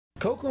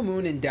Coco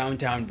Moon in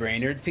downtown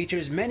Brainerd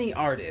features many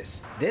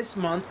artists. This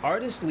month,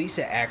 artist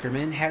Lisa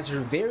Ackerman has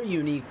her very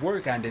unique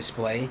work on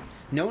display,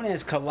 known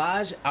as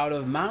collage out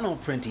of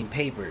monoprinting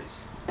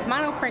papers.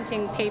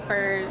 Monoprinting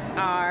papers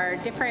are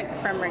different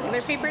from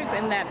regular papers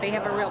in that they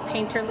have a real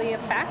painterly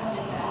effect,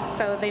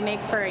 so they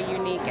make for a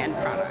unique end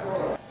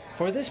product.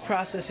 For this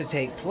process to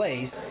take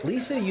place,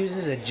 Lisa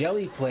uses a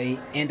jelly plate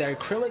and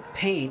acrylic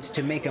paints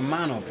to make a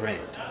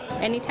monoprint.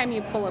 Anytime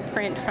you pull a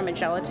print from a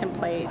gelatin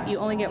plate, you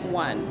only get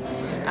one.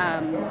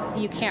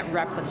 You can't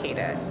replicate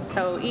it.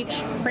 So each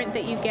print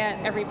that you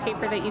get, every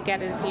paper that you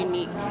get is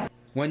unique.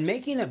 When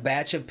making a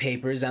batch of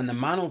papers on the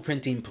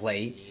monoprinting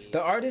plate,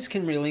 the artist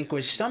can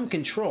relinquish some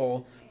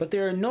control, but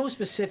there are no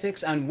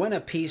specifics on when a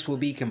piece will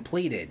be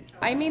completed.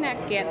 I may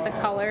not get the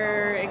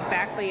color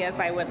exactly as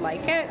I would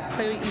like it,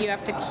 so you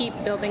have to keep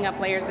building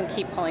up layers and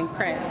keep pulling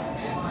prints.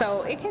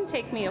 So it can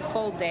take me a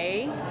full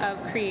day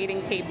of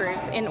creating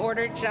papers in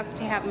order just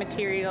to have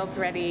materials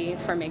ready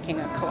for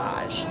making a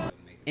collage.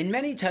 In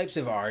many types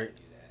of art,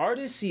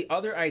 artists see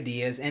other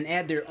ideas and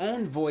add their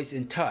own voice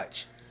and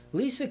touch.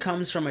 Lisa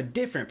comes from a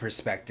different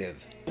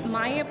perspective.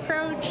 My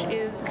approach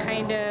is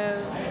kind of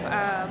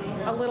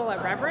a little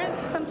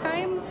irreverent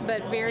sometimes,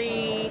 but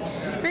very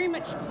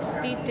much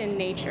steeped in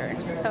nature.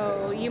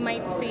 So you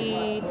might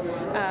see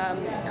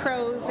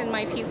crows in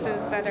my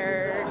pieces that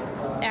are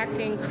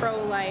acting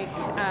crow-like,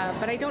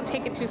 but I don't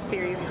take it too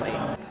seriously.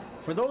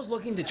 For those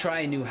looking to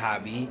try a new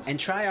hobby and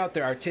try out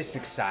their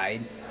artistic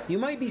side, you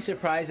might be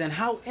surprised on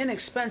how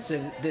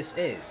inexpensive this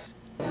is.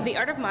 The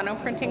art of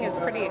monoprinting is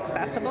pretty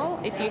accessible.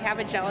 If you have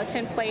a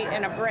gelatin plate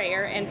and a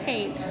brayer and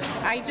paint,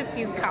 I just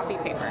use copy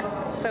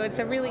paper. So it's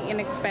a really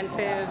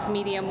inexpensive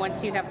medium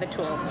once you have the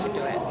tools to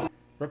do it.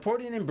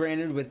 Reporting in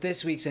Brainerd with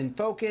this week's In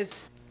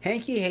Focus,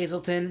 Hanky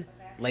Hazelton,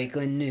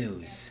 Lakeland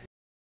News.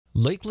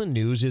 Lakeland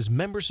News is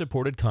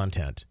member-supported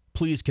content.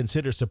 Please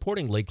consider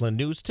supporting Lakeland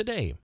News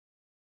today.